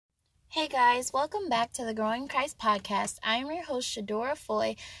Hey guys, welcome back to the Growing Christ podcast. I'm your host, Shadora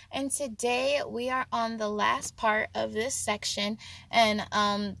Foy, and today we are on the last part of this section, and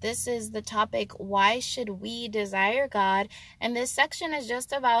this is the topic, why should we desire God? And this section is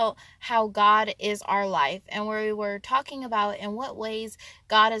just about how God is our life, and where we were talking about in what ways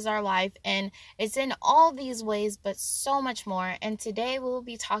God is our life, and it's in all these ways, but so much more, and today we'll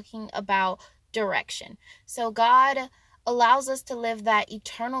be talking about direction. So God allows us to live that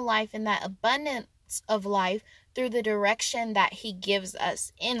eternal life and that abundance of life through the direction that he gives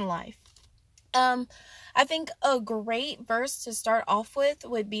us in life. I think a great verse to start off with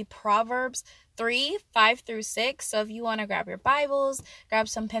would be Proverbs 3:5-6. So if you want to grab your Bibles, grab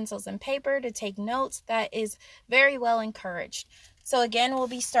some pencils and paper to take notes, that is very well encouraged. So again, we'll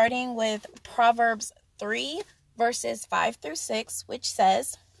be starting with Proverbs 3 verses 5-6, which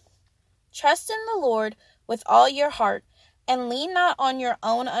says, "Trust in the Lord with all your heart, and lean not on your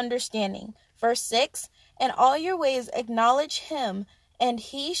own understanding." Verse 6, "In all your ways acknowledge him, and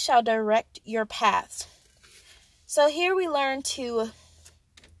he shall direct your paths." So here we learn to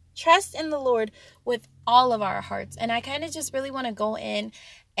trust in the Lord with all of our hearts. And I kind of just really want to go in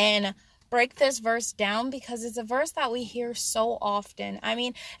and break this verse down because it's a verse that we hear so often. I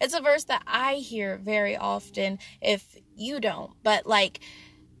mean, it's a verse that I hear very often if you don't. But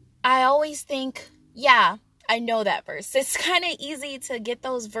I always think, yeah, I know that verse. It's kind of easy to get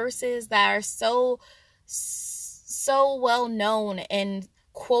those verses that are so well known and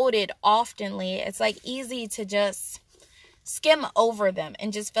quoted oftenly. It's easy to just skim over them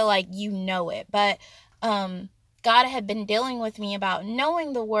and just feel like you know it. But God had been dealing with me about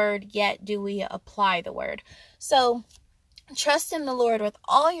knowing the word, yet do we apply the word? So trust in the Lord with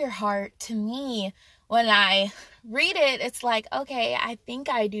all your heart. To me, when I read it, it's like, okay, I think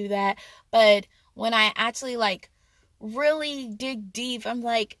I do that. But when I actually really dig deep, I'm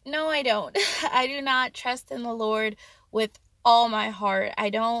like, no, I don't. I do not trust in the Lord with all my heart. I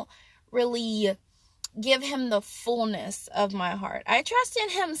don't really give him the fullness of my heart. I trust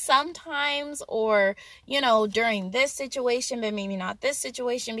in him sometimes, or during this situation, but maybe not this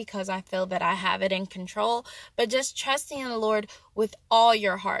situation, because I feel that I have it in control. But just trusting in the Lord with all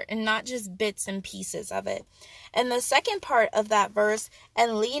your heart and not just bits and pieces of it. And the second part of that verse,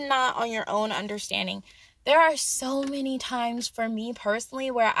 "and lean not on your own understanding." There are so many times for me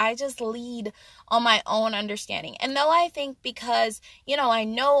personally where I just lead on my own understanding. And though I think because, I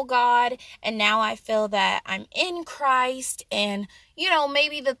know God, and now I feel that I'm in Christ, and,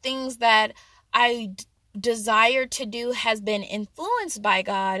 maybe the things that I desire to do has been influenced by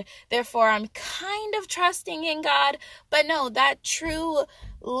God, therefore I'm kind of trusting in God. But no, that true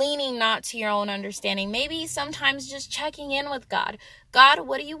leaning not to your own understanding, maybe sometimes just checking in with God. God,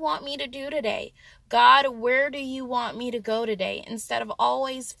 what do you want me to do today? God, where do you want me to go today? Instead of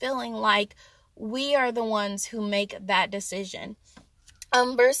always feeling like we are the ones who make that decision.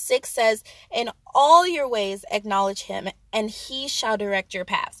 Verse 6 says, "In all your ways acknowledge him, and he shall direct your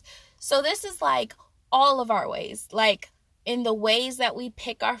paths." So this is all of our ways, in the ways that we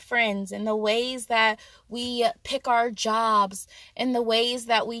pick our friends, in the ways that we pick our jobs, in the ways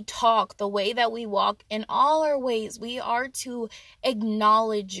that we talk, the way that we walk. In all our ways, we are to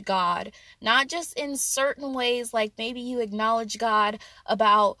acknowledge God, not just in certain ways, like maybe you acknowledge God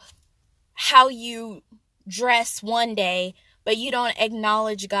about how you dress one day, but you don't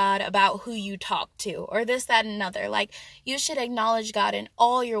acknowledge God about who you talk to, or this, that, and another. You should acknowledge God in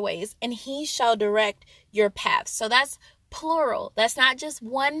all your ways, and he shall direct your paths. So that's plural. That's not just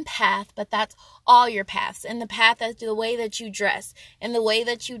one path, but that's all your paths. And the path is the way that you dress, and the way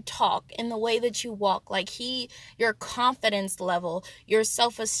that you talk, and the way that you walk. Your confidence level, your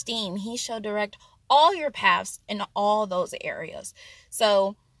self-esteem, he shall direct all your paths in all those areas.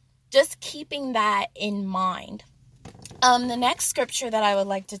 So just keeping that in mind. The next scripture that I would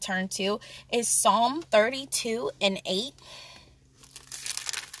like to turn to is Psalm 32:8.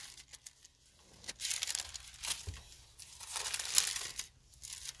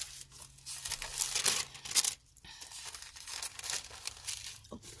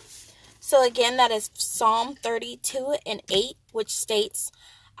 So again, that is Psalm 32:8, which states,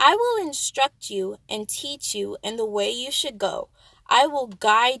 "I will instruct you and teach you in the way you should go. I will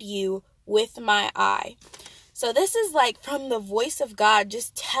guide you with my eye." So this is from the voice of God,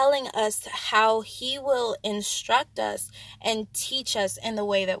 just telling us how he will instruct us and teach us in the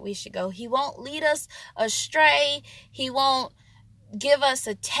way that we should go. He won't lead us astray. He won't give us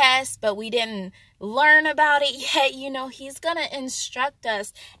a test, but we didn't learn about it yet. He's going to instruct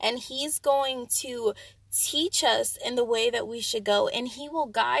us, and he's going to teach us in the way that we should go, and he will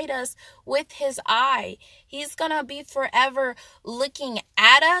guide us with his eye. He's going to be forever looking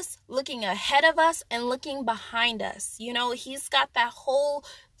at us, looking ahead of us, and looking behind us. He's got that whole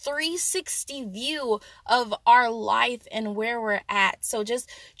 360 view of our life and where we're at. So just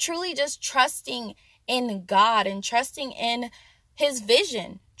trusting in God and trusting in his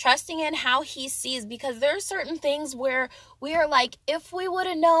vision, trusting in how he sees, because there are certain things where we are like, if we would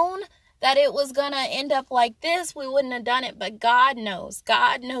have known that it was going to end up like this, we wouldn't have done it. But God knows.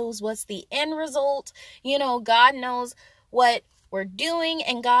 God knows what's the end result. God knows what we're doing,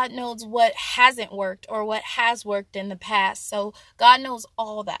 and God knows what hasn't worked or what has worked in the past. So God knows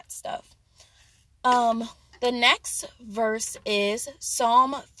all that stuff. The next verse is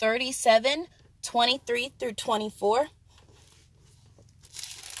Psalm 37, 23 through 24.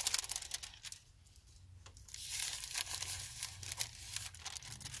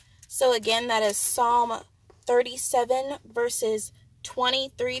 So again, that is Psalm 37, verses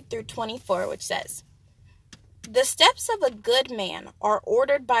 23 through 24, which says, "The steps of a good man are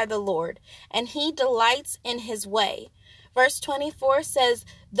ordered by the Lord, and he delights in his way." Verse 24 says,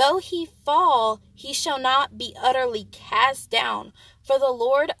 "Though he fall, he shall not be utterly cast down, for the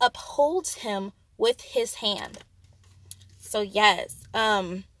Lord upholds him with his hand." So yes,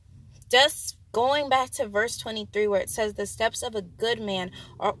 just going back to verse 23 where it says the steps of a good man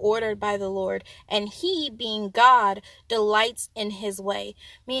are ordered by the Lord, and he, being God, delights in his way.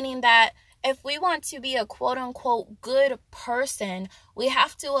 Meaning that if we want to be a quote-unquote good person, we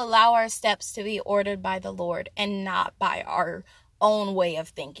have to allow our steps to be ordered by the Lord and not by our own way of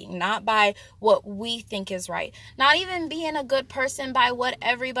thinking, not by what we think is right, not even being a good person by what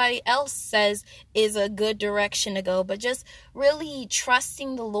everybody else says is a good direction to go, but just really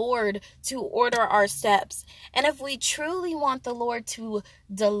trusting the Lord to order our steps. And if we truly want the Lord to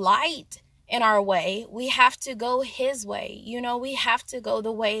delight in our way, we have to go his way. We have to go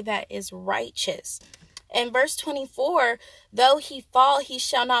the way that is righteous. In verse 24, "Though he fall, he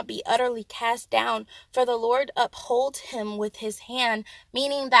shall not be utterly cast down, for the Lord upholds him with his hand."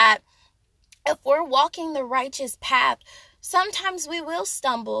 Meaning that if we're walking the righteous path, sometimes we will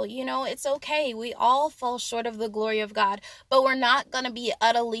stumble. It's okay. We all fall short of the glory of God, but we're not going to be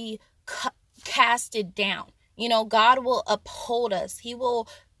utterly casted down. God will uphold us. He will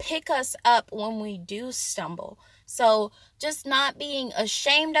pick us up when we do stumble. So just not being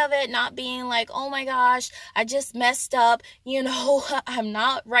ashamed of it, not being like, oh my gosh, I just messed up, I'm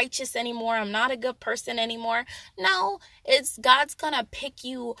not righteous anymore, I'm not a good person anymore. No, it's God's gonna pick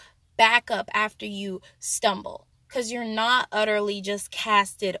you back up after you stumble, because you're not utterly just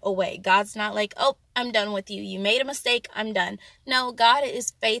casted away. God's not like, oh, I'm done with you. You made a mistake, I'm done. No, God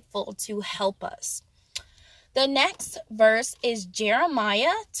is faithful to help us. The next verse is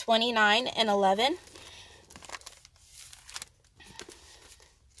Jeremiah 29 and 11.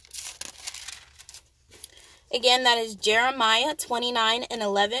 Again, that is Jeremiah 29 and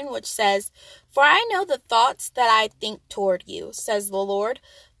 11, which says, "For I know the thoughts that I think toward you, says the Lord,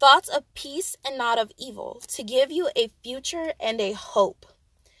 thoughts of peace and not of evil, to give you a future and a hope."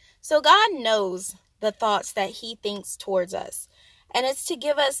 So God knows the thoughts that he thinks towards us. And it's to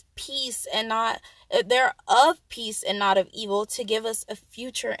give us peace and not, they're of peace and not of evil, to give us a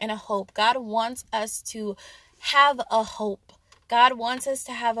future and a hope. God wants us to have a hope. God wants us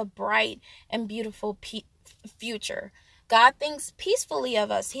to have a bright and beautiful future. God thinks peacefully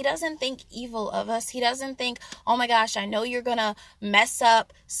of us. He doesn't think evil of us. He doesn't think, oh my gosh, I know you're going to mess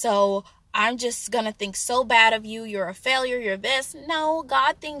up, so I'm just going to think so bad of you. You're a failure. You're this. No,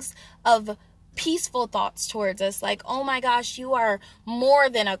 God thinks of peaceful thoughts towards us, like, oh my gosh, you are more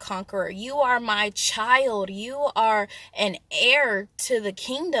than a conqueror. You are my child. You are an heir to the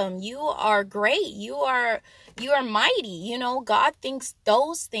kingdom. You are great. You are mighty. God thinks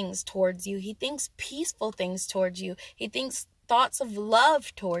those things towards you. He thinks peaceful things towards you. He thinks thoughts of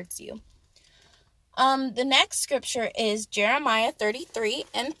love towards you. The next scripture is Jeremiah 33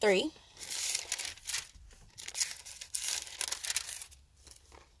 and 3.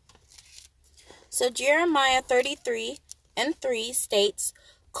 So Jeremiah 33 and 3 states,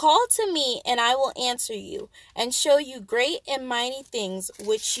 "Call to me, and I will answer you, and show you great and mighty things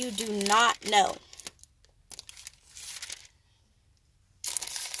which you do not know."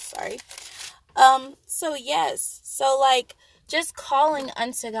 Sorry. So just calling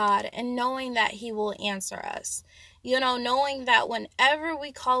unto God and knowing that he will answer us. Knowing that whenever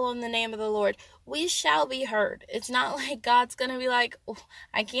we call on the name of the Lord, we shall be heard. It's not like God's going to be like, oh,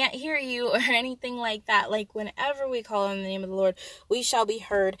 I can't hear you or anything like that. Like whenever we call on the name of the Lord, we shall be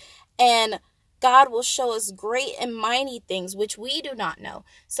heard. And God will show us great and mighty things which we do not know.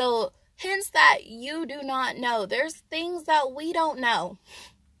 So hints that you do not know. There's things that we don't know.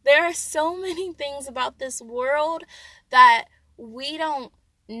 There are so many things about this world that we don't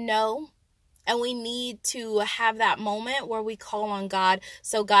know. And we need to have that moment where we call on God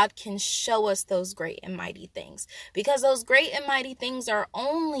so God can show us those great and mighty things. Because those great and mighty things are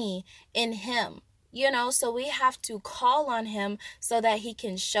only in Him, so we have to call on Him so that He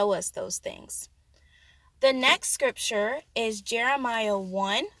can show us those things. The next scripture is Jeremiah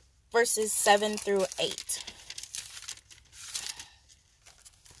 1, verses 7 through 8.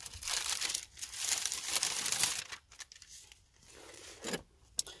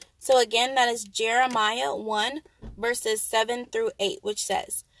 So again, that is Jeremiah 1, verses 7 through 8, which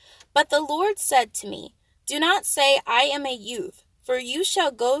says, "But the Lord said to me, do not say, I am a youth, for you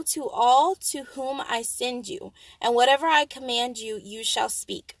shall go to all to whom I send you, and whatever I command you, you shall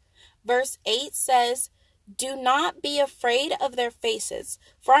speak." Verse 8 says, "Do not be afraid of their faces,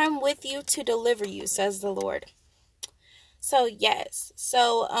 for I am with you to deliver you, says the Lord." So yes,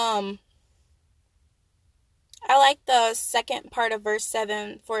 I like the second part of verse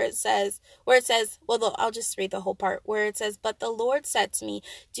 7 where it says, I'll just read the whole part where it says, "But the Lord said to me,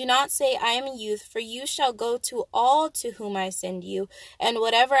 do not say I am a youth, for you shall go to all to whom I send you, and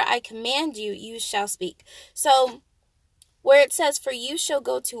whatever I command you, you shall speak." So where it says, "For you shall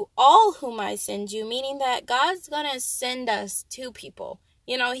go to all whom I send you," meaning that God's going to send us to people.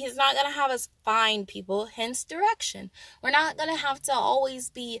 He's not going to have us find people, hence direction. We're not going to have to always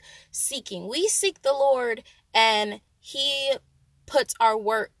be seeking. We seek the Lord, and He puts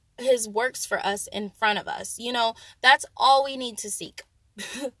His works for us in front of us. That's all we need to seek.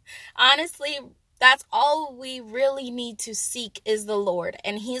 Honestly, that's all we really need to seek is the Lord,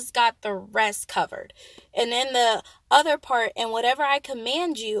 and He's got the rest covered. And then the other part, "and whatever I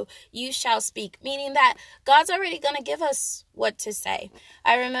command you, you shall speak," meaning that God's already going to give us what to say.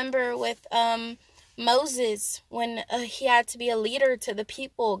 I remember with Moses, when he had to be a leader to the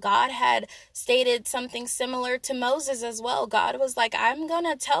people, God had stated something similar to Moses as well. God was like, "I'm going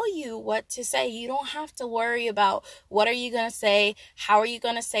to tell you what to say. You don't have to worry about what are you going to say, how are you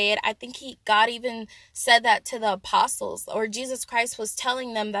going to say it." I think God even said that to the apostles, or Jesus Christ was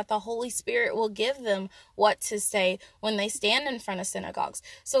telling them that the Holy Spirit will give them what to say when they stand in front of synagogues.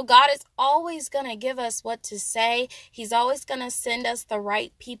 So God is always going to give us what to say. He's always going to send us the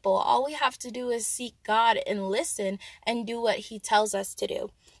right people. All we have to do is seek God and listen and do what He tells us to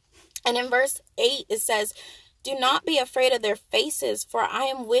do. And in verse 8 it says, "Do not be afraid of their faces, for I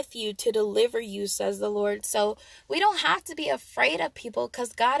am with you to deliver you, says the Lord." So we don't have to be afraid of people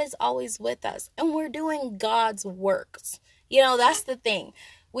because God is always with us and we're doing God's works. That's the thing.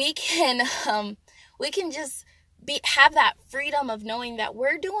 We can just have that freedom of knowing that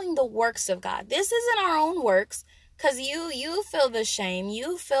we're doing the works of God. This isn't our own works. Because you feel the shame,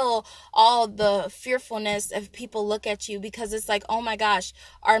 you feel all the fearfulness if people look at you, because it's like, oh my gosh,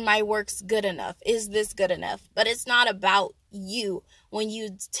 are my works good enough? Is this good enough? But it's not about you when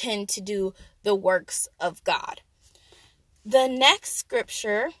you tend to do the works of God. The next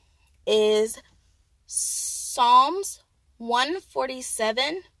scripture is Psalms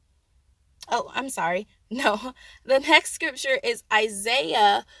 147. Oh, I'm sorry. No, the next scripture is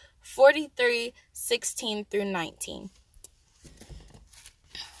Isaiah 43, 16 through 19.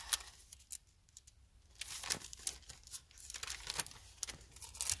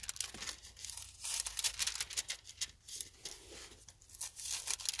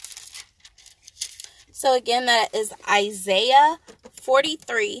 So again, that is Isaiah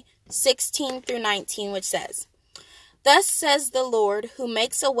 43, 16 through 19, which says, "Thus says the Lord, who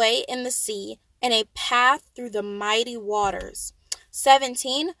makes a way in the sea and a path through the mighty waters.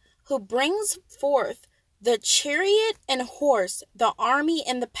 17, who brings forth the chariot and horse, the army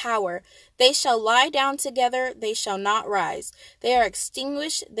and the power. They shall lie down together, they shall not rise. They are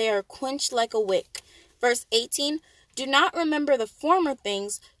extinguished, they are quenched like a wick." Verse 18, "Do not remember the former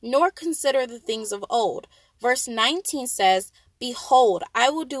things, nor consider the things of old." Verse 19 says, "Behold, I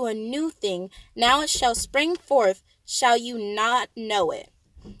will do a new thing. Now it shall spring forth. Shall you not know it?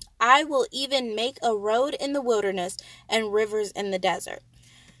 I will even make a road in the wilderness and rivers in the desert."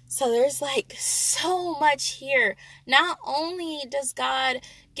 So there's so much here. Not only does God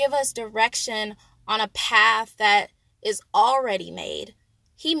give us direction on a path that is already made,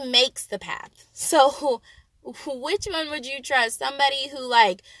 He makes the path. So which one would you trust? Somebody who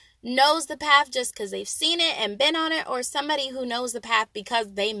knows the path just because they've seen it and been on it, or somebody who knows the path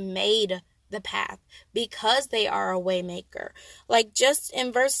because they made the path, because they are a way maker? Just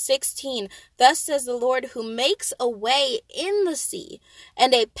in verse 16, "Thus says the Lord, who makes a way in the sea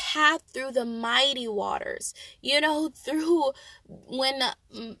and a path through the mighty waters." Through when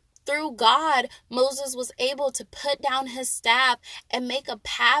through God, Moses was able to put down his staff and make a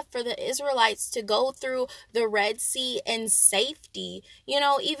path for the Israelites to go through the Red Sea in safety.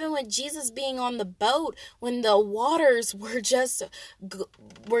 Even with Jesus being on the boat, when the waters were just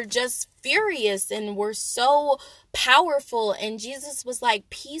furious and were so powerful, and Jesus was like,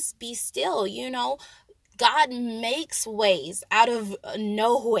 peace, be still. God makes ways out of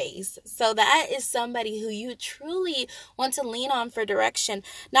no ways. So that is somebody who you truly want to lean on for direction.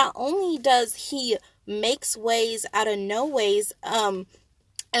 Not only does he makes ways out of no ways, in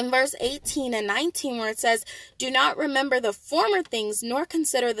verse 18 and 19, where it says, do not remember the former things, nor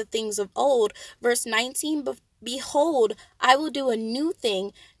consider the things of old. Verse 19, behold, I will do a new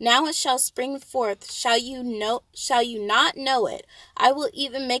thing. Now it shall spring forth. Shall you not know it? I will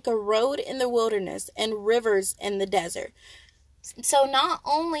even make a road in the wilderness and rivers in the desert. So not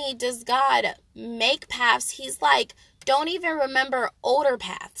only does God make paths, he's like, don't even remember older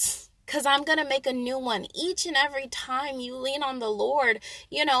paths, because I'm going to make a new one. Each and every time you lean on the Lord,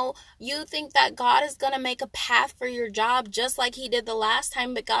 you think that God is going to make a path for your job just like he did the last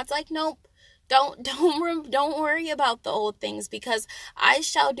time. But God's like, nope. Don't worry about the old things, because I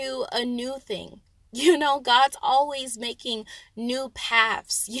shall do a new thing. God's always making new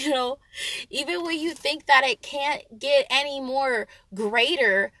paths, even when you think that it can't get any more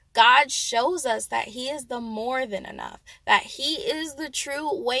greater, God shows us that he is the more than enough, that he is the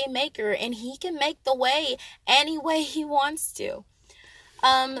true way maker, and he can make the way any way he wants to.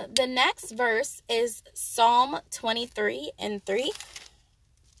 The next verse is Psalm 23:3.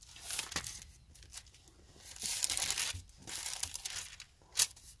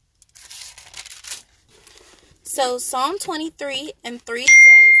 So Psalm 23:3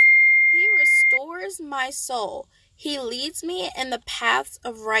 says, he restores my soul. He leads me in the paths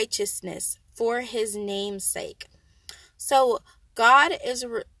of righteousness for his name's sake. So God is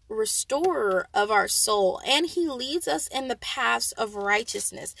a restorer of our soul, and he leads us in the paths of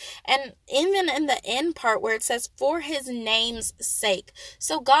righteousness. And even in the end part where it says for his name's sake.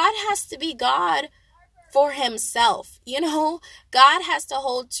 So God has to be God for himself. God has to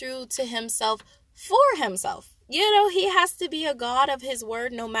hold true to himself for himself. He has to be a God of his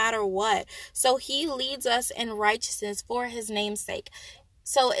word no matter what. So he leads us in righteousness for his name's sake.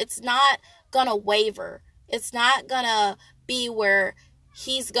 So it's not going to waver. It's not going to be where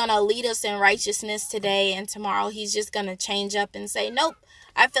he's going to lead us in righteousness today and tomorrow he's just going to change up and say, nope,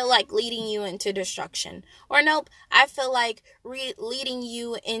 I feel like leading you into destruction. Or nope, I feel like leading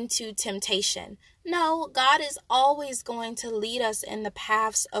you into temptation. No, God is always going to lead us in the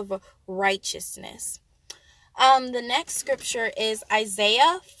paths of righteousness. The next scripture is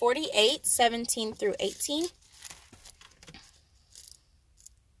Isaiah 48:17-18.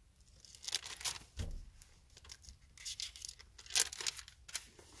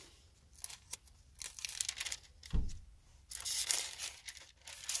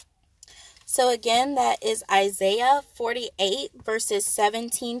 So again, that is Isaiah 48 verses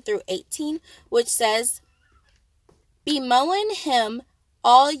 17-18, which says, bemoan him,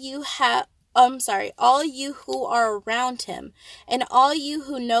 all you who are around him, and all you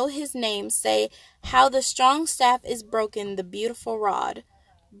who know his name, say, how the strong staff is broken, the beautiful rod.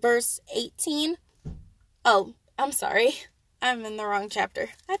 Verse 18. Oh, I'm sorry. I'm in the wrong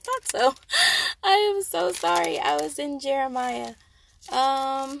chapter. I thought so. I am so sorry. I was in Jeremiah.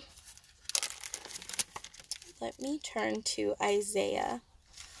 Let me turn to Isaiah.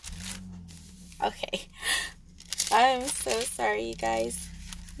 Okay. I'm so sorry, you guys.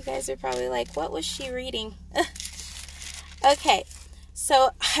 You guys are probably like, what was she reading? Okay.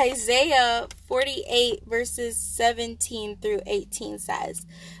 So Isaiah 48 verses 17-18 says,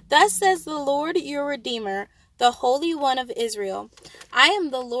 thus says the Lord your Redeemer, the Holy One of Israel, I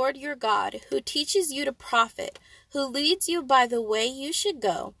am the Lord your God, who teaches you to profit, who leads you by the way you should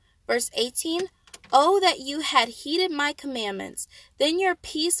go. Verse 18, oh, that you had heeded my commandments, then your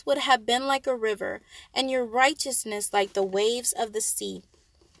peace would have been like a river, and your righteousness like the waves of the sea.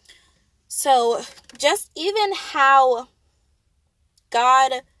 So just even how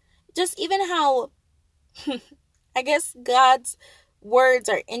I guess God's words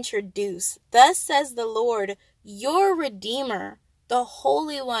are introduced. Thus says the Lord, your Redeemer, the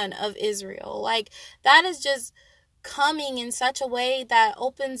Holy One of Israel. Like, that is just coming in such a way that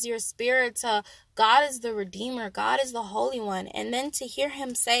opens your spirit to God is the Redeemer, God is the Holy One. And then to hear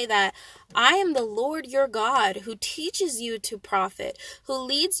him say that I am the Lord your God, who teaches you to profit, who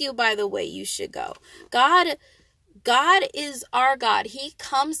leads you by the way you should go. God is our God. He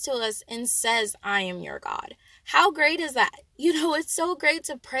comes to us and says, I am your God. How great is that? It's so great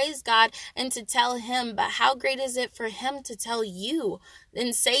to praise God and to tell him, but how great is it for him to tell you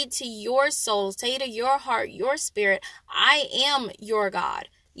and say to your soul, say to your heart, your spirit, I am your God,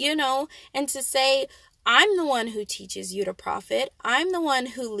 and to say, I'm the one who teaches you to profit. I'm the one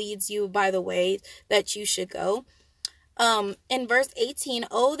who leads you by the way that you should go. In verse 18,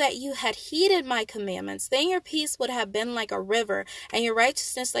 oh, that you had heeded my commandments, then your peace would have been like a river and your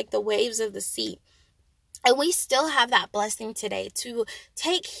righteousness like the waves of the sea. And we still have that blessing today to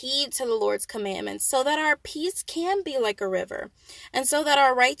take heed to the Lord's commandments so that our peace can be like a river and so that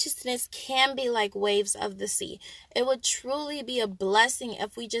our righteousness can be like waves of the sea. It would truly be a blessing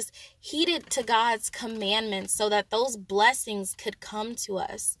if we just heeded to God's commandments so that those blessings could come to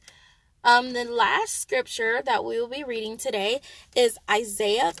us. The last scripture that we will be reading today is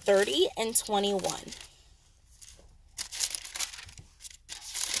Isaiah 30 and 21.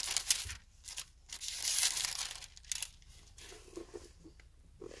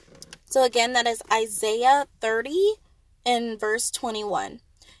 So again, that is Isaiah 30 and verse 21.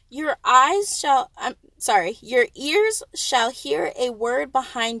 Your ears shall hear a word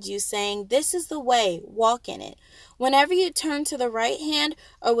behind you saying, this is the way, walk in it. Whenever you turn to the right hand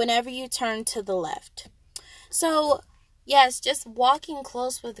or whenever you turn to the left. So, yes, just walking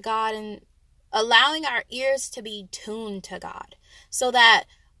close with God and allowing our ears to be tuned to God so that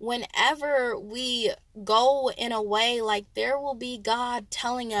whenever we go in a way, like there will be God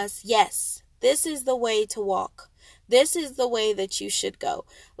telling us, yes, this is the way to walk. This is the way that you should go.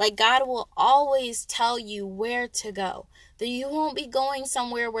 Like God will always tell you where to go. That you won't be going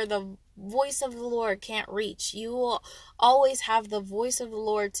somewhere where the voice of the Lord can't reach. You will always have the voice of the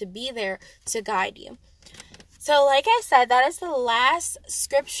Lord to be there to guide you. So like I said, that is the last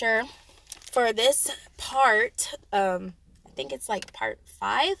scripture for this part. I think it's like part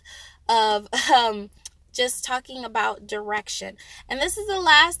 5 of just talking about direction. And this is the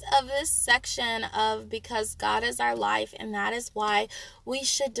last of this section of because God is our life, and that is why we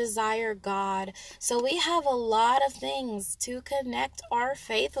should desire God. So we have a lot of things to connect our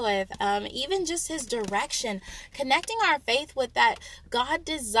faith with, even just his direction, connecting our faith with that God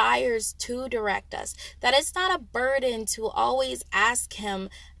desires to direct us, that it's not a burden to always ask him,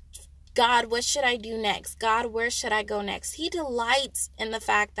 God, what should I do next? God, where should I go next? He delights in the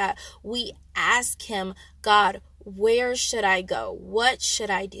fact that we ask him, God, where should I go? What should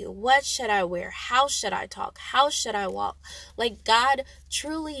I do? What should I wear? How should I talk? How should I walk? Like God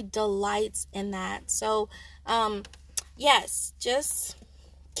truly delights in that. So, yes, just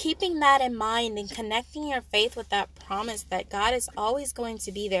keeping that in mind and connecting your faith with that promise that God is always going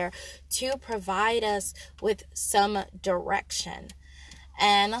to be there to provide us with some direction.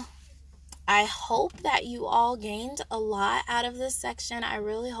 And I hope that you all gained a lot out of this section. I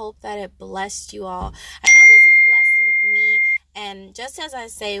really hope that it blessed you all. I know this is blessing me, and just as I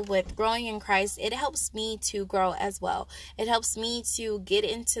say with growing in Christ, it helps me to grow as well. It helps me to get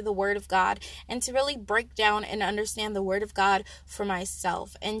into the Word of God and to really break down and understand the Word of God for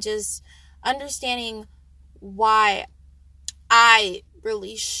myself, and just understanding why I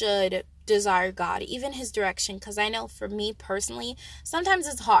really should desire God, even his direction, because I know for me personally, sometimes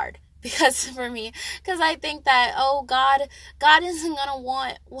it's hard. Because I think that, God isn't going to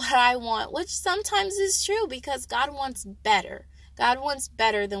want what I want, which sometimes is true because God wants better. God wants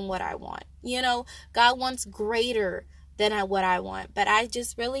better than what I want. God wants greater than what I want. But I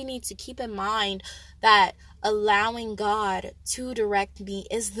just really need to keep in mind that allowing God to direct me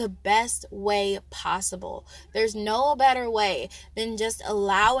is the best way possible. There's no better way than just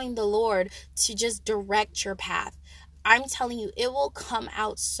allowing the Lord to just direct your path. I'm telling you, it will come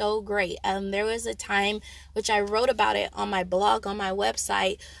out so great. There was a time, which I wrote about it on my blog, on my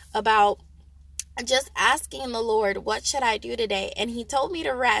website, about just asking the Lord, what should I do today? And he told me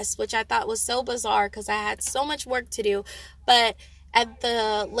to rest, which I thought was so bizarre because I had so much work to do. But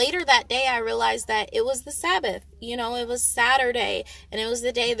later that day, I realized that it was the Sabbath. It was Saturday, and it was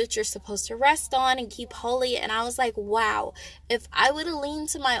the day that you're supposed to rest on and keep holy. And I was like, wow, if I would have leaned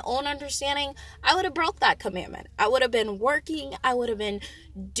to my own understanding, I would have broke that commandment. I would have been working. I would have been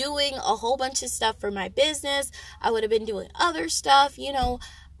doing a whole bunch of stuff for my business. I would have been doing other stuff,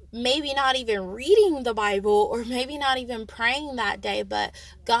 maybe not even reading the Bible, or maybe not even praying that day, but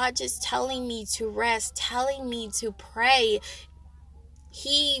God just telling me to rest, telling me to pray.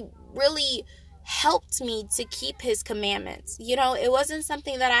 He really helped me to keep his commandments. It wasn't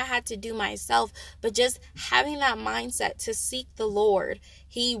something that I had to do myself, but just having that mindset to seek the Lord.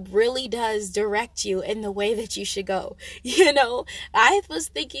 He really does direct you in the way that you should go. I was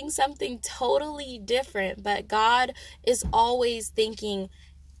thinking something totally different, but God is always thinking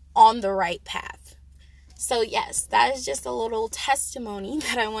on the right path. So yes, that is just a little testimony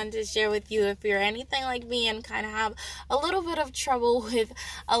that I wanted to share with you. If you're anything like me and kind of have a little bit of trouble with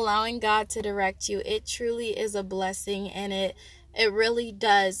allowing God to direct you, it truly is a blessing, and it really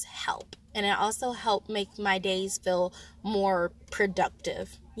does help. And it also helped make my days feel more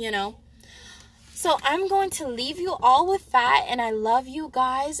productive, So I'm going to leave you all with that, and I love you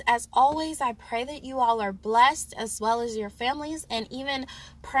guys. As always, I pray that you all are blessed, as well as your families, and even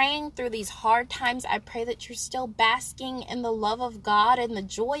praying through these hard times, I pray that you're still basking in the love of God and the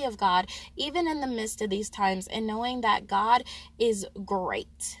joy of God, even in the midst of these times, and knowing that God is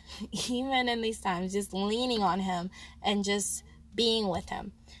great, even in these times, just leaning on Him and just being with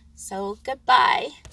Him. So goodbye.